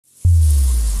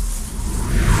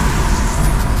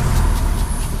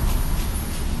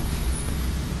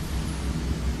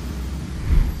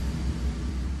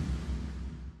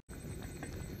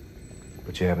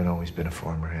But you haven't always been a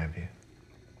farmer, have you?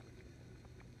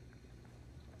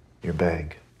 Your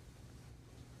bag.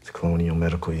 It's colonial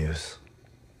medical use.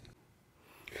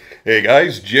 Hey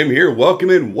guys, Jim here. Welcome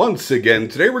in once again.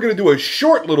 Today we're going to do a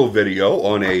short little video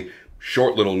on a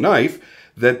short little knife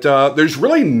that there's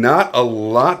really not a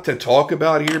lot to talk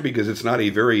about here because it's not a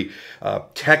very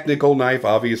technical knife.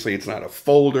 Obviously, it's not a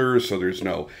folder, so there's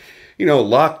no,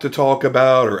 lot to talk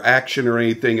about or action or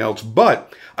anything else.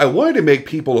 But I wanted to make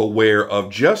people aware of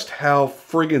just how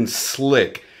friggin'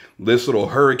 slick this little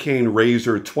Hurricane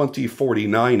Razor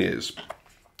 2049 is.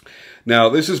 Now,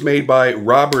 this is made by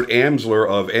Robert Amsler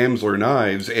of Amsler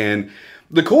Knives, and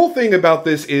the cool thing about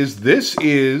this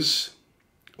is,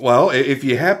 well, if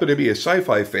you happen to be a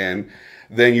sci-fi fan,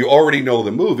 then you already know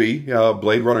the movie,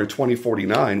 Bladerunner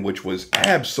 2049, which was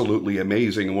absolutely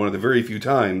amazing, and one of the very few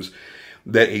times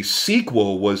that a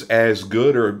sequel was as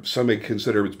good, or some may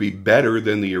consider it to be better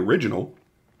than the original.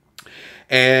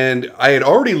 And I had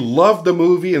already loved the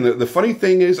movie, and the funny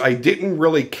thing is, I didn't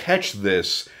really catch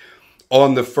this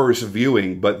on the first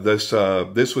viewing, but this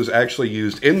was actually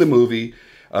used in the movie.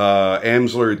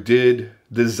 Amsler did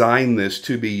design this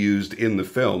to be used in the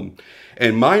film.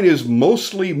 And mine is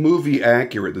mostly movie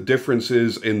accurate. The difference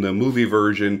is in the movie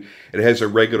version, it has a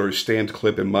regular stamped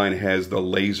clip, and mine has the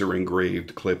laser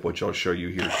engraved clip, which I'll show you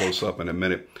here close up in a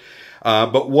minute.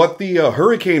 But what the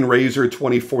Hurricane Razor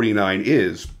 2049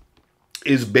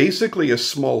 is basically a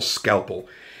small scalpel.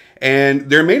 And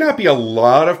there may not be a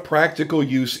lot of practical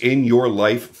use in your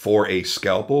life for a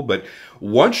scalpel, but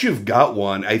once you've got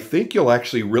one, I think you'll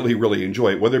actually really, really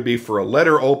enjoy it. Whether it be for a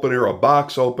letter opener, a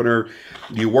box opener,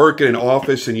 you work in an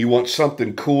office and you want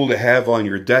something cool to have on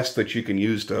your desk that you can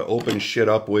use to open shit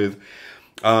up with,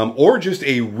 or just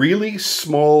a really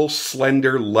small,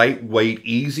 slender, lightweight,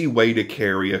 easy way to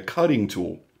carry a cutting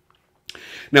tool.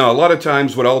 Now, a lot of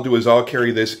times what I'll do is I'll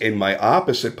carry this in my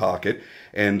opposite pocket,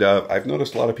 and I've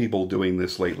noticed a lot of people doing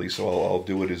this lately, so I'll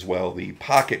do it as well. The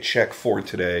pocket check for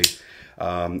today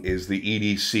is the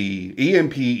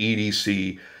EMP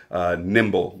EDC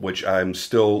Nimble, which I'm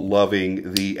still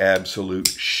loving the absolute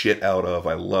shit out of.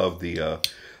 I love the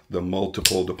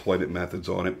multiple deployment methods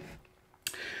on it.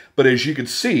 But as you can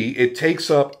see, it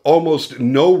takes up almost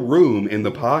no room in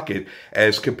the pocket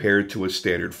as compared to a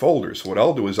standard folder. So what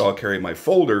I'll do is I'll carry my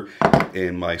folder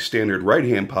in my standard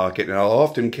right-hand pocket, and I'll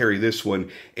often carry this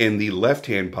one in the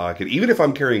left-hand pocket, even if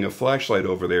I'm carrying a flashlight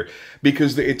over there,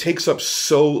 because it takes up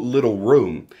so little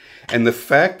room. And the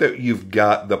fact that you've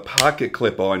got the pocket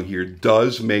clip on here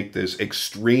does make this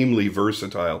extremely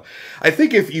versatile. I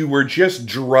think if you were just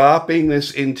dropping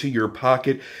this into your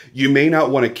pocket, you may not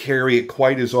want to carry it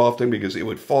quite as often because it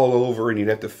would fall over and you'd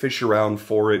have to fish around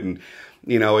for it, and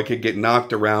it could get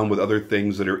knocked around with other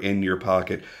things that are in your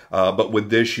pocket. But with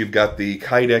this, you've got the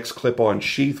Kydex clip-on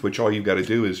sheath, which all you've got to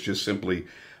do is just simply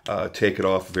take it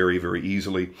off very, very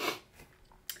easily.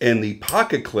 And the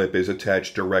pocket clip is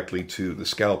attached directly to the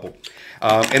scalpel.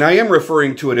 And I am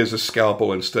referring to it as a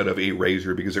scalpel instead of a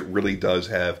razor because it really does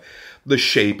have the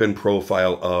shape and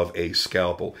profile of a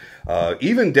scalpel.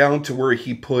 Even down to where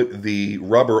he put the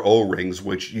rubber O-rings,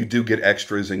 which you do get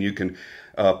extras and you can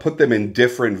put them in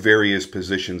different various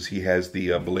positions. He has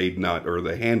the blade nut or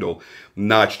the handle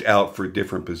notched out for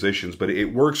different positions, but it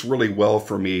works really well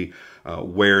for me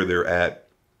where they're at.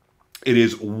 It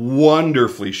is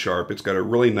wonderfully sharp. It's got a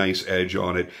really nice edge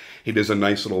on it. He does a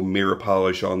nice little mirror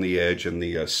polish on the edge and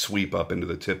the sweep up into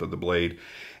the tip of the blade.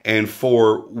 And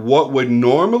for what would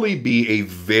normally be a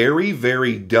very,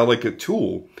 very delicate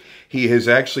tool, he has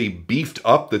actually beefed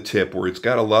up the tip where it's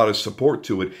got a lot of support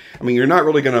to it. I mean, you're not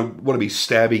really going to want to be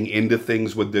stabbing into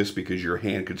things with this because your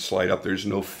hand could slide up. There's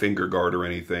no finger guard or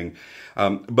anything.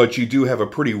 But you do have a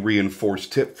pretty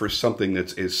reinforced tip for something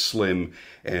that's as slim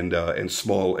and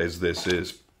small as this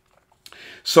is.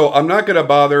 So I'm not going to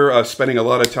bother spending a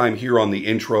lot of time here on the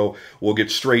intro. We'll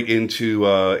get straight into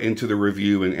the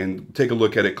review and take a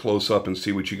look at it close up and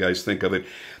see what you guys think of it.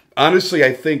 Honestly,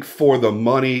 I think for the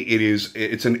money,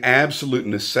 it's an absolute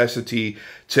necessity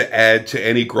to add to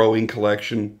any growing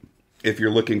collection if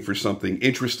you're looking for something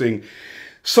interesting,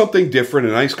 something different,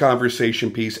 a nice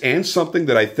conversation piece, and something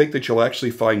that I think that you'll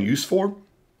actually find use for.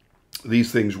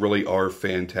 These things really are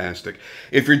fantastic.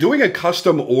 If you're doing a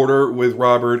custom order with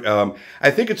Robert,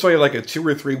 I think it's only like a 2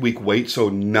 or 3 week wait, so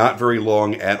not very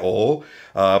long at all.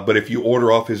 But if you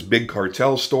order off his big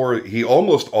cartel store, he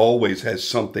almost always has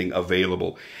something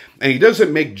available. And he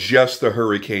doesn't make just the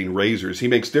Hurricane Razors. He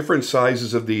makes different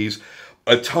sizes of these,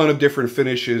 a ton of different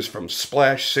finishes, from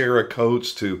splash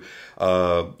Cerakotes to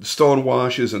stone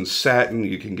washes and satin.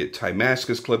 You can get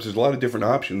Damascus clips. There's a lot of different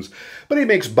options. But he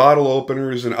makes bottle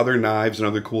openers and other knives and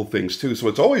other cool things too. So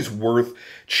it's always worth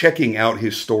checking out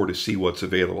his store to see what's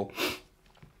available.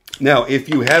 Now, if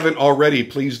you haven't already,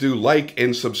 please do like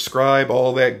and subscribe,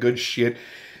 all that good shit.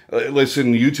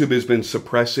 Listen, YouTube has been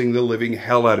suppressing the living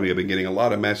hell out of me. I've been getting a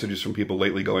lot of messages from people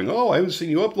lately going, oh, I haven't seen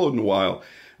you upload in a while.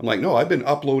 I'm like, no, I've been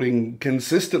uploading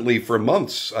consistently for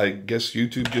months. I guess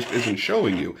YouTube just isn't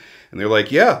showing you. And they're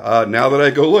like, yeah, now that I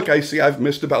go look, I see I've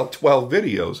missed about 12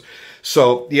 videos.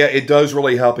 So, yeah, it does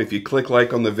really help if you click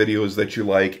like on the videos that you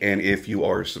like, and if you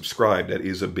are subscribed. That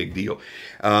is a big deal.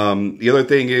 The other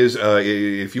thing is,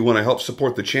 if you want to help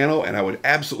support the channel, and I would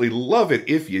absolutely love it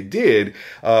if you did,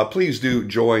 please do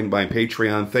join my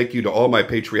Patreon. Thank you to all my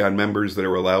Patreon members that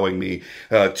are allowing me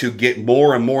to get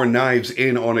more and more knives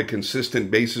in on a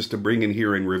consistent basis to bring in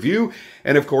here and review.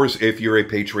 And of course, if you're a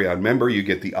Patreon member, you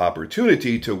get the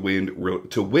opportunity to win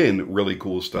really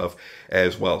cool stuff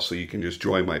as well. So you can just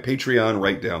join my Patreon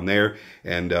right down there,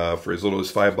 and for as little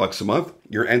as $5 a month,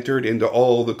 you're entered into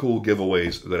all the cool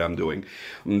giveaways that I'm doing.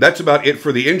 And that's about it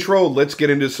for the intro. Let's get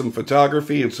into some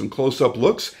photography and some close-up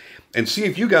looks and see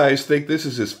if you guys think this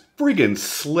is as friggin'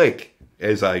 slick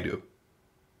as I do.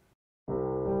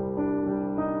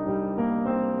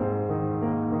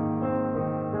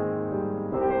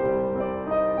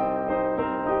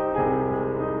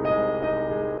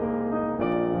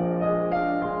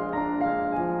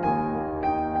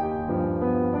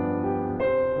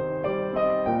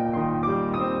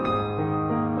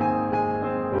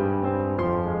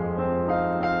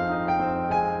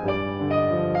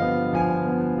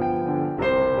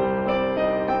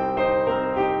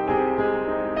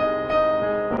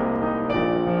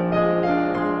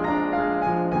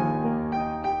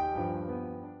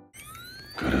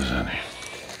 Good as any.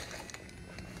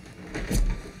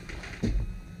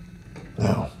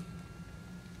 Now,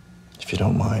 if you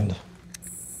don't mind,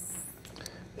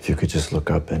 if you could just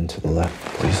look up and to the left,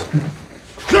 please.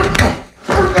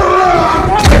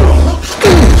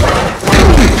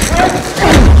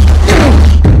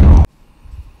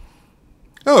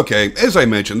 Okay, as I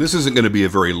mentioned, this isn't going to be a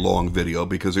very long video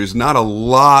because there's not a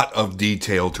lot of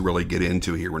detail to really get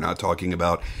into here. We're not talking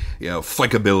about,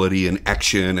 flickability and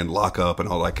action and lockup and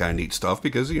all that kind of neat stuff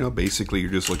because, basically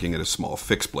you're just looking at a small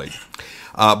fixed blade.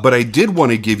 But I did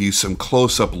want to give you some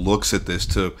close-up looks at this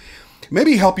to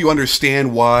maybe help you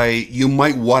understand why you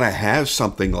might want to have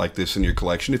something like this in your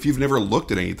collection. If you've never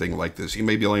looked at anything like this, you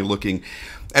may be only looking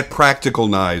at practical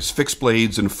knives, fixed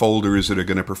blades, and folders that are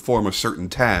going to perform a certain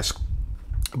task.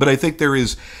 But I think there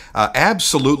is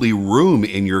absolutely room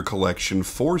in your collection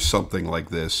for something like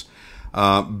this.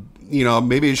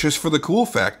 Maybe it's just for the cool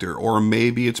factor, or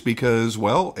maybe it's because,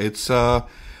 well, it's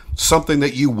something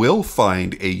that you will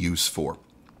find a use for.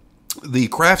 The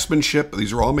craftsmanship,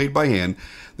 these are all made by hand,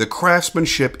 the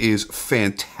craftsmanship is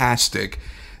fantastic.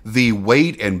 The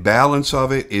weight and balance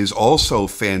of it is also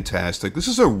fantastic. This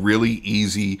is a really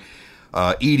easy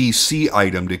EDC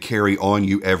item to carry on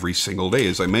you every single day.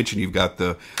 As I mentioned, you've got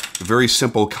the very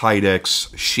simple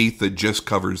Kydex sheath that just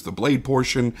covers the blade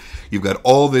portion. You've got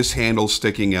all this handle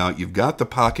sticking out. You've got the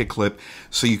pocket clip,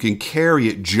 so you can carry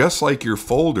it just like your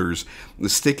folders,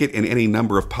 stick it in any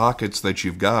number of pockets that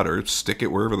you've got, or stick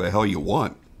it wherever the hell you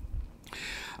want.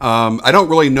 I don't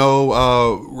really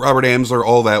know Robert Amsler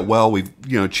all that well. We've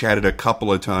chatted a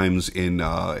couple of times in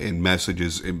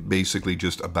messages, basically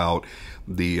just about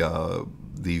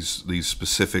these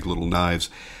specific little knives,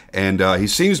 and he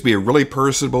seems to be a really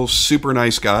personable, super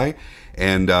nice guy.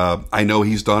 And I know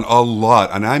he's done a lot,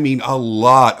 and I mean a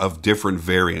lot of different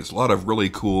variants, a lot of really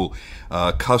cool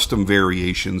custom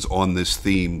variations on this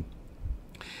theme.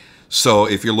 So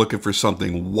if you're looking for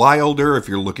something wilder, if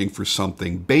you're looking for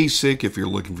something basic, if you're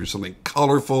looking for something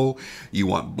colorful, you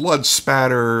want blood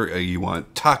spatter, you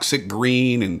want toxic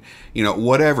green, and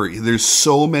whatever. There's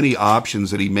so many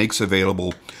options that he makes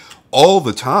available all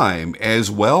the time, as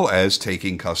well as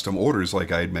taking custom orders like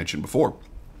I had mentioned before.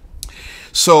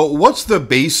 So what's the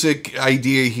basic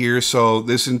idea here? So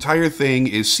this entire thing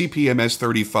is CPM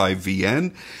S35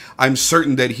 VN. I'm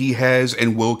certain that he has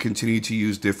and will continue to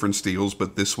use different steels,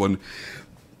 but this one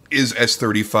is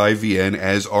S35 VN,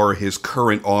 as are his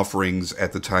current offerings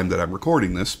at the time that I'm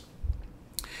recording this.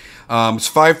 It's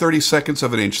 5/32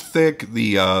 of an inch thick.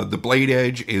 The blade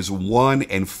edge is 1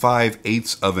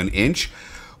 5/8 of an inch.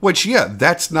 Which, yeah,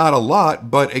 that's not a lot,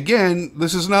 but again,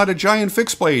 this is not a giant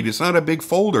fixed blade. It's not a big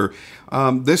folder.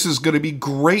 This is going to be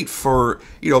great for,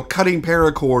 cutting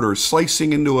paracord or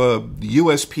slicing into a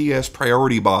USPS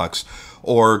priority box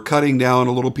or cutting down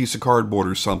a little piece of cardboard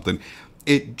or something.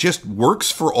 it just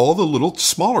works for all the little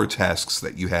smaller tasks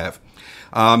that you have.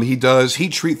 He does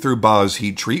heat treat through Boz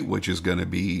heat treat, which is going to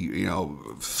be, you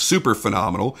know, super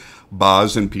phenomenal.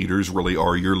 Boz and Peters really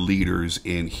are your leaders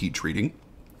in heat treating.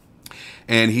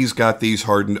 And he's got these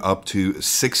hardened up to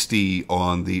 60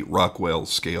 on the Rockwell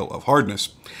scale of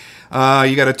hardness.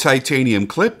 You got a titanium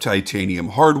clip, titanium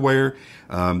hardware.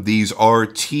 These are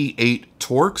T8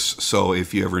 Torx, so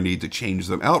if you ever need to change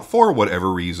them out for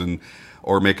whatever reason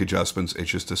or make adjustments,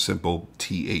 it's just a simple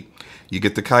T8. You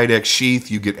get the Kydex sheath,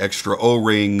 you get extra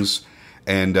O-rings,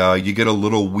 and you get a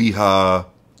little Weha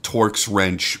Torx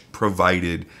wrench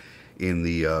provided in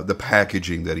the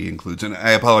packaging that he includes. And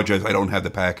I apologize, I don't have the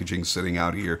packaging sitting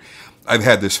out here. I've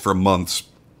had this for months,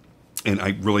 and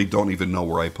I really don't even know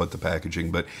where I put the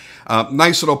packaging. But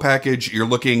nice little package. You're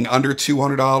looking under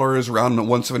 $200, around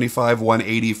 $175,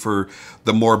 $180 for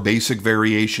the more basic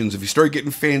variations. If you start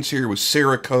getting fancier with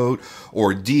Cerakote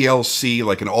or DLC,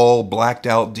 like an all blacked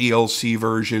out DLC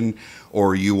version,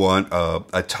 or you want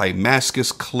a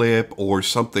Timascus clip or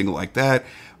something like that,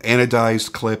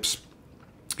 anodized clips,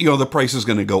 you know, the price is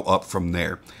going to go up from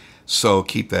there. So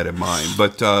keep that in mind.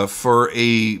 But for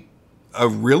a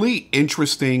really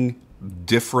interesting,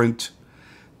 different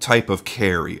type of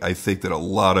carry, I think that a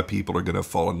lot of people are going to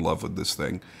fall in love with this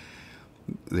thing.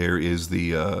 There is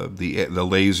the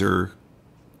laser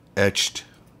etched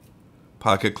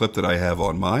pocket clip that I have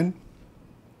on mine.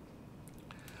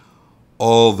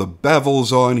 All the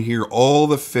bevels on here, all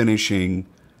the finishing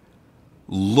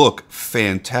look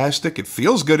fantastic. It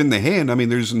feels good in the hand. I mean,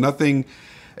 there's nothing,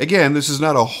 again, this is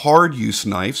not a hard use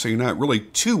knife, so you're not really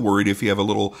too worried if you have a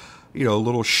little, you know, a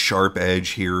little sharp edge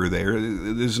here or there.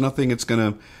 There's nothing that's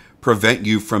going to prevent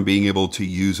you from being able to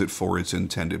use it for its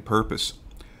intended purpose.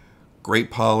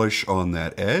 Great polish on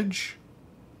that edge.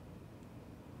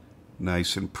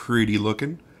 Nice and pretty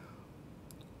looking.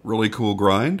 Really cool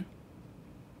grind.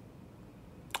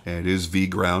 And it is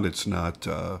V-ground. It's not,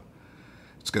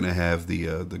 it's going to have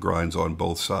the grinds on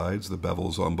both sides, the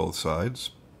bevels on both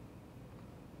sides.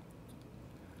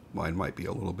 Mine might be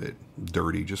a little bit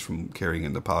dirty just from carrying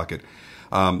in the pocket.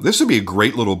 This would be a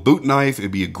great little boot knife.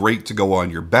 It'd be great to go on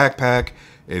your backpack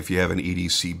if you have an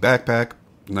EDC backpack.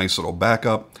 Nice little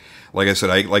backup. Like I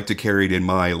said, I like to carry it in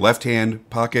my left-hand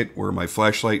pocket where my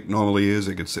flashlight normally is.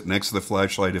 It can sit next to the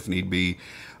flashlight if need be.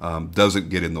 Doesn't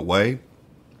get in the way.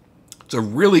 It's a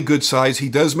really good size. He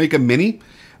does make a mini.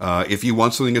 If you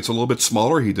want something that's a little bit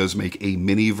smaller, he does make a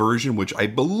mini version, which I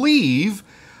believe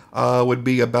would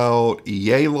be about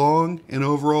yay long in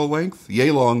overall length.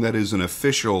 Yay long, that is an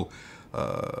official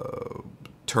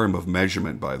term of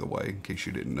measurement, by the way, in case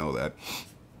you didn't know that.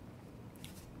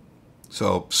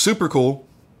 So, super cool.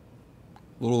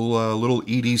 Little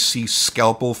EDC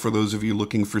scalpel for those of you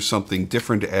looking for something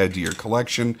different to add to your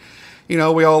collection. You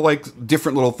know, we all like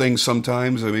different little things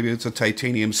sometimes. Maybe it's a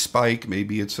titanium spike.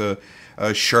 Maybe it's a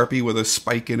Sharpie with a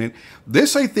spike in it.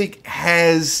 This, I think,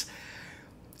 has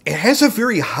a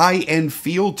very high-end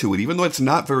feel to it, even though it's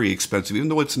not very expensive, even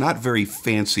though it's not very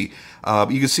fancy.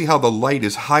 You can see how the light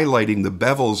is highlighting the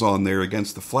bevels on there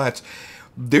against the flats.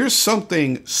 There's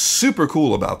something super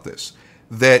cool about this,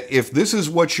 that if this is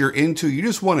what you're into, you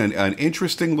just want an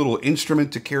interesting little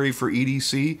instrument to carry for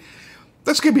EDC,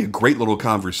 that's going to be a great little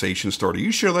conversation starter.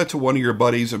 You share that to one of your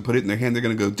buddies and put it in their hand, they're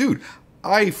going to go, dude,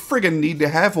 I friggin' need to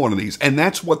have one of these. And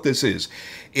that's what this is.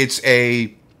 It's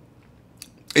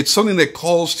something that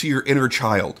calls to your inner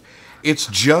child. It's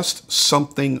just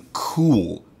something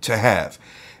cool to have.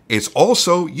 It's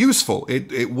also useful.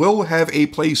 It will have a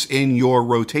place in your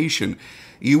rotation.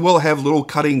 You will have little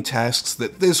cutting tasks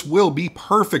that this will be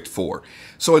perfect for.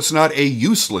 So it's not a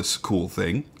useless cool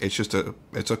thing. It's just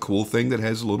it's a cool thing that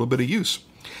has a little bit of use.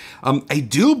 I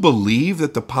do believe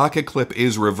that the pocket clip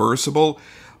is reversible.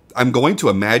 I'm going to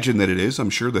imagine that it is. I'm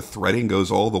sure the threading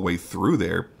goes all the way through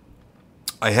there.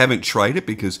 I haven't tried it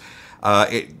because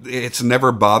it's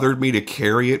never bothered me to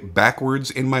carry it backwards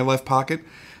in my left pocket.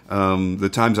 The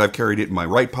times I've carried it in my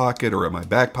right pocket or in my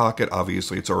back pocket,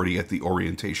 obviously it's already at the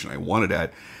orientation I want it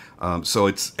at. So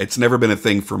it's never been a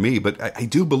thing for me, but I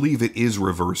do believe it is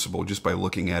reversible just by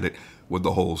looking at it with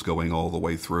the holes going all the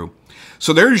way through.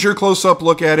 So there's your close-up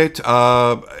look at it.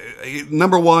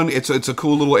 Number one, it's a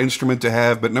cool little instrument to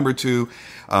have, but number two,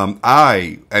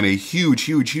 I am a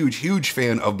huge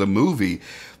fan of the movie.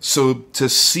 So to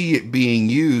see it being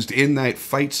used in that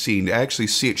fight scene, to actually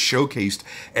see it showcased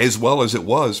as well as it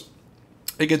was,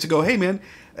 I get to go, hey man,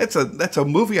 that's a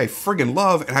movie I friggin'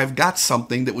 love, and I've got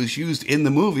something that was used in the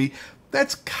movie.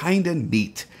 That's kind of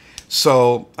neat.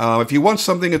 So if you want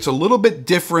something that's a little bit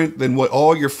different than what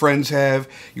all your friends have,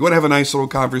 you want to have a nice little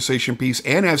conversation piece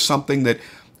and have something that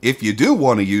if you do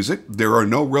want to use it, there are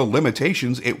no real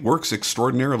limitations. It works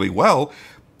extraordinarily well.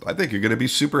 I think you're going to be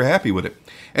super happy with it.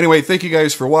 Anyway, thank you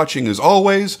guys for watching as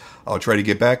always. I'll try to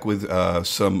get back with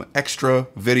some extra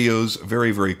videos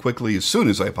very, very quickly as soon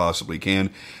as I possibly can.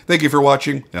 Thank you for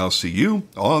watching, and I'll see you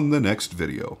on the next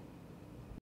video.